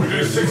 8 more. We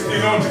do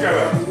 16 all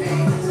together.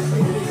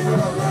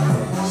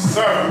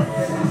 7,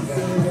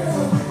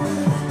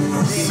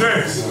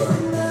 6,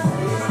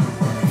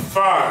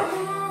 5,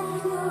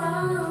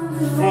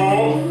 4,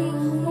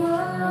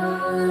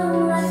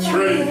 3,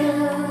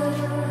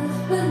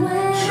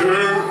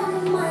 2,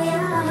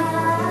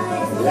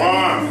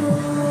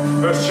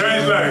 1. Let's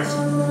change legs.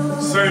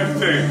 Same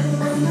thing.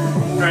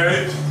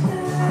 8.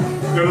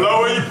 The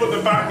lower you put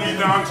the back knee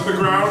down to the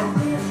ground,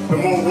 the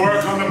more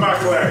work on the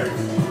back leg.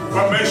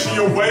 But make sure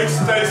your weight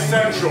stays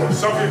central.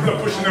 Some people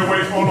are pushing their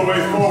weight all the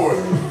way forward.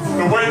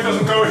 The weight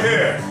doesn't go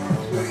here.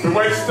 The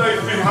weight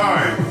stays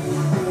behind.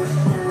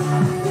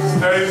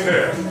 Stays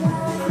here.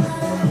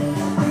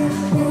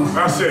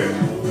 That's it.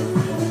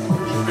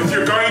 If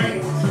you're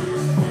going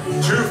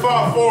too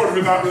far forward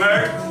with that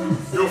leg,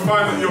 you'll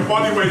find that your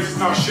body weight is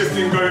now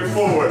shifting going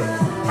forward.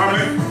 How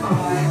many?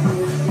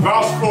 5.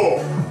 Last 4.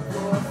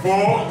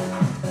 4,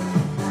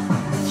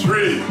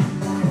 3,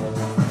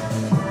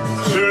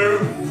 2,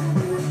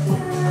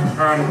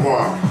 and 1.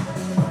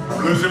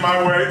 I'm losing my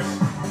weight.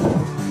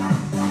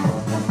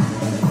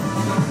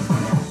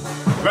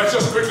 Let's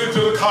just quickly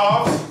do the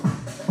calves,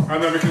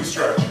 and then we can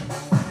stretch.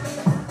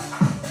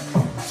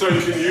 So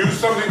you can use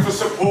something for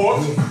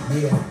support.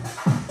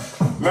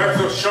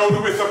 Legs are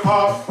shoulder width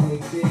apart,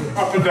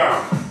 up and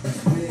down.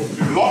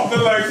 You lock the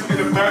legs in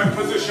a bent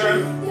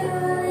position,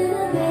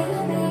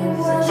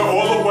 so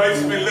all the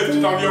weight's been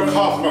lifted on your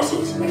calf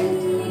muscles.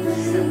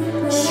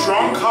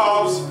 Strong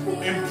calves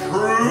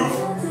improve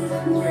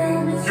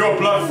your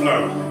blood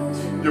flow.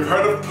 You've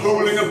heard of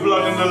pooling of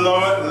blood in the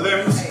lower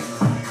limbs.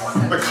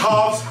 The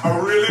calves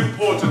are really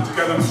important to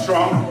get them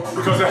strong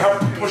because they help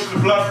to push the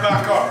blood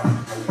back up.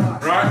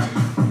 Right?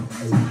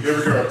 Here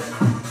we go.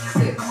 6,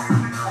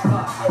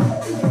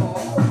 5, 4,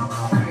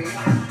 3, 2.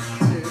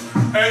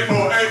 8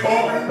 more, 8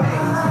 more.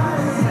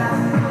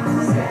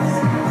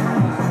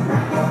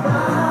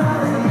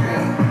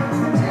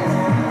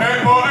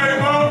 8 more,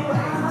 8 more.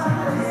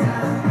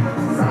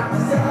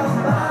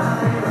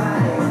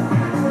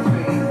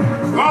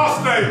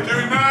 Last 8, do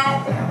it now.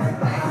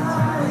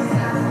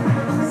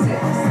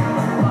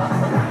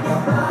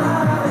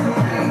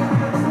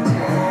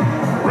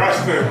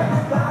 Rest it.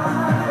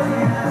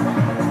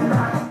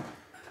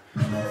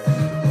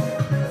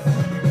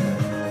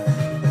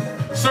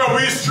 So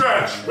we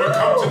stretch. We've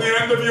come to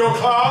the end of your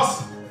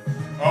class.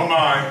 Oh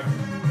my.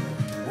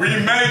 We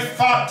made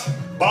fat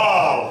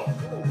ball.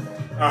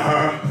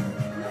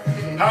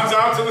 Hands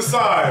out to the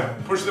side.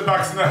 Push the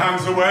backs of the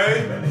hands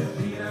away.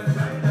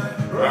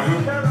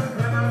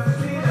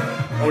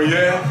 Oh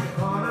yeah.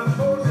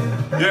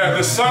 Yeah,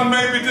 the sun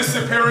may be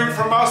disappearing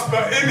from us,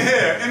 but in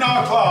here, in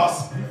our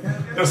class,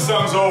 the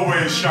sun's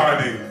always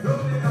shining.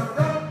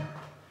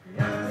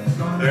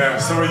 Yeah,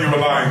 some of you are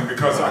lying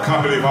because I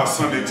can't believe how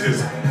sunny it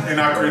is in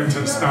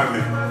Accrington,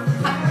 Stanley.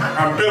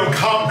 And Bill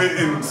can't be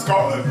in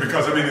Scotland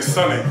because I mean it's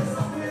sunny.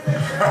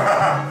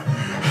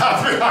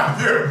 Hands behind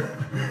you.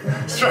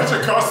 Stretch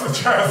across the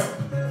chest.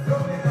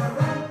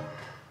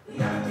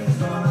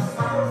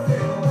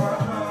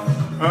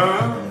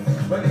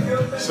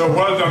 So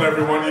well done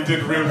everyone, you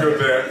did real good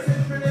there.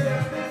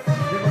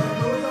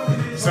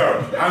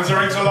 So, hands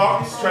are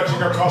interlocked,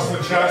 stretching across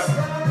the chest.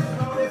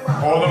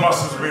 All the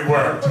muscles we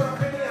worked.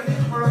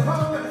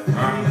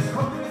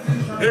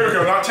 Here we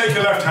go, now take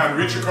your left hand,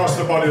 reach across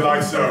the body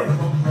like so.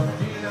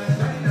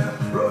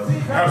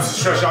 Helps to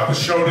stretch out the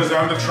shoulders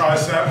and the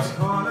triceps.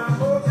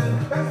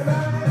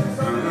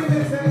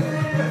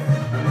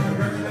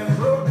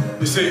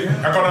 You see,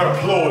 I've got to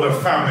applaud the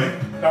family.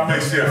 That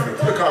makes the effort.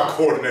 Look how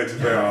coordinated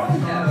they are.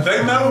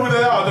 They know who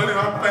they are. I don't even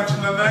have to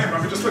mention their name. I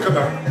mean, just look at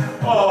them.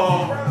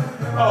 Oh,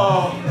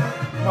 oh,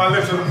 my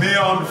little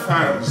neon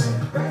fans.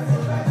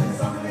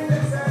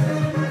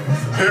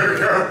 Here we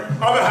go.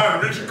 Other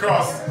hand, reach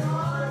across.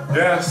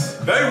 Yes,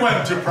 they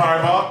went to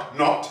Primark,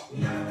 not.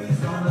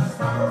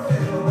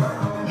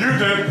 You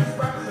did.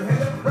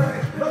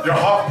 You're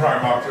half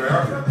Primark today,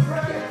 aren't you?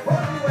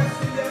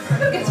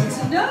 You're getting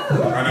to know.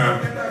 I know.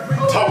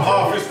 Top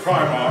half is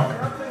Primark.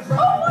 The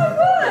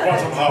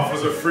bottom half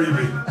was a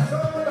freebie.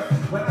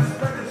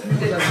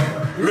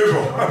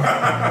 Little.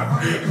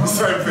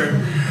 Same thing.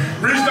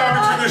 Reach down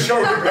between the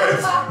shoulder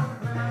blades.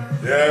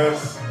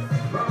 Yes.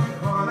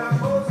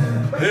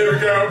 Here we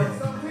go.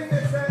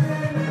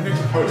 I need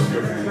to post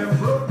your video.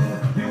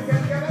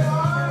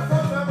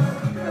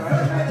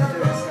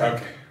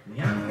 Okay.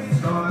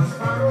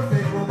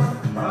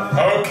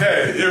 Okay,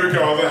 here we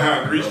go. Other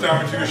hand. Reach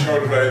down between the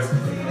shoulder blades.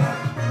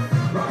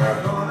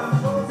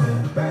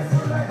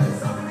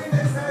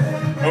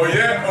 Oh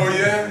yeah, oh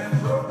yeah.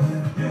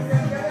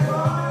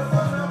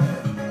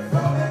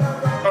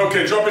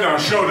 Okay, drop it down,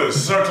 shoulders,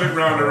 circling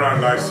round and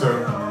round like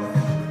so.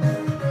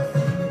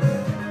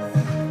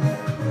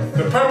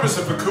 The purpose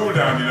of the cool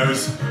down, you know,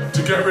 is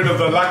to get rid of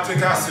the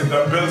lactic acid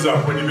that builds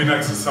up when you've been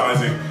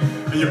exercising.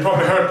 And you've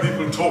probably heard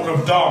people talk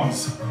of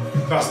DOMS.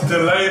 That's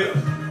delayed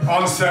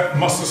onset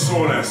muscle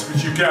soreness,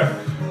 which you get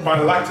by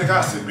lactic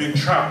acid being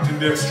trapped in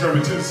the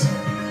extremities.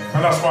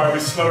 And that's why we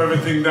slow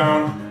everything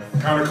down,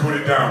 kind of cool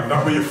it down.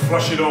 That way you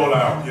flush it all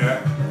out,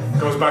 yeah?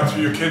 Goes back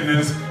through your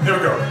kidneys. Here we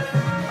go.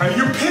 And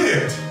you pin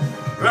it.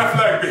 Left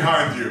leg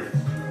behind you.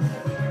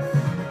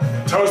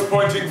 Toes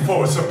pointing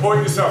forward. Support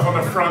yourself on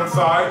the front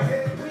thigh.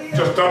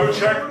 Just double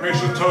check. Make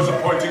sure toes are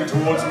pointing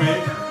towards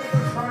me.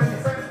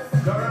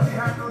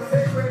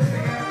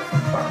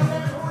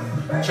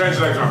 Change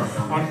legs around.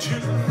 On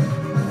Tuesday.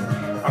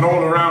 And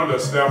all around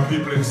us, there are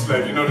people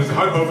enslaved. You know, there's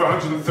over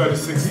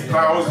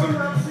 136,000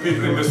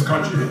 people in this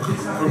country who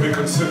could be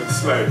considered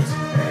slaves.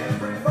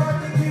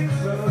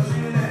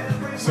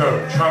 So,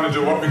 trying to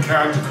do what we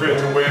can to create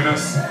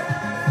awareness.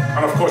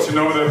 And of course, you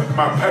know that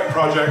my pet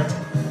project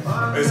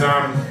is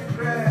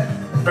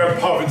bed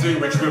poverty,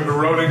 which we'll be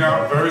rolling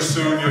out very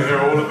soon. You'll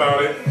hear all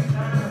about it.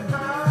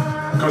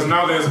 Because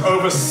now there's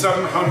over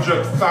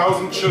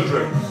 700,000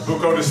 children who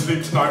go to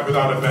sleep tonight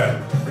without a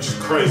bed, which is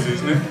crazy,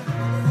 isn't it?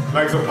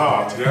 Legs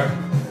apart, yeah?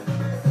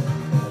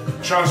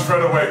 Transfer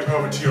the weight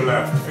over to your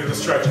left. Feel the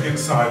stretch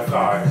inside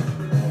thigh.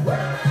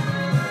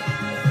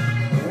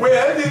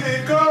 Where did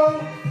it go?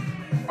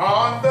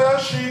 On the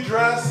she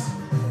dress,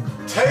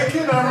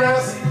 taking a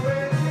rest.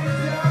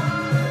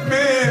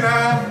 Me and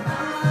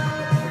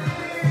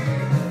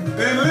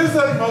the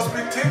lizard must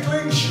be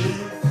tickling she.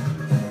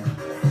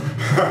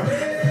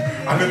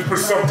 I need to put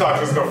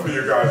subtitles up for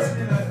you guys.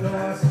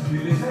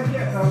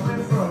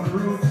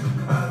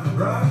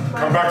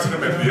 Come back to the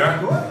middle, yeah?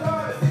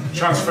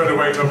 Transfer the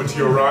weight over to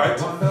your right.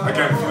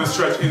 Again, feel the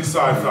stretch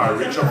inside thigh.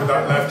 Reach up with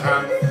that left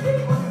hand.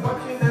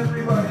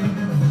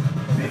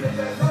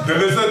 The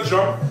lizard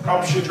jump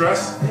up she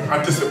dress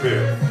and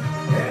disappear.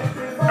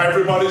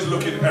 Everybody's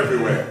looking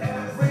everywhere.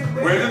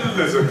 Where did the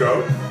lizard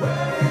go?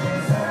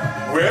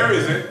 Where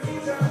is it?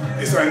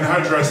 It's in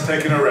her dress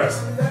taking a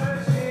rest.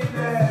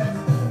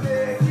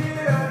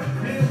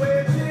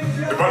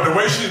 But the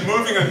way she's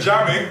moving and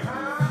jamming,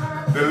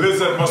 the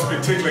lizard must be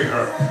tickling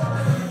her.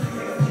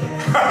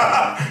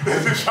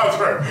 There's the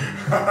transfer.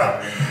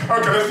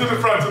 Okay, let's do the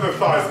front of the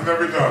thighs and then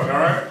we're done,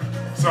 alright?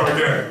 So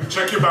again,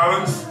 check your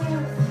balance.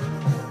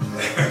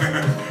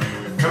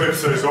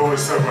 Calypso is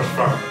always so much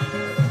fun.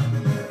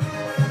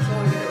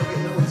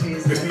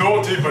 It's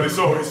naughty, but it's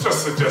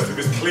just suggestive.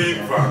 It's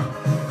clean fun.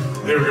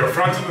 Here we go.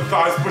 Front of the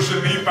thighs, push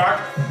the knee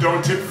back.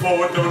 Don't tip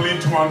forward, don't lean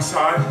to one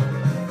side.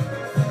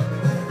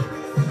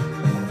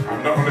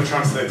 I'm not going to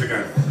translate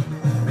again.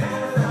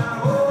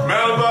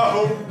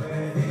 Melba.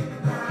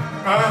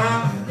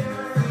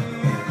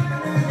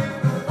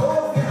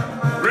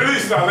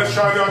 Release that. Let's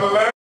try the other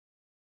leg.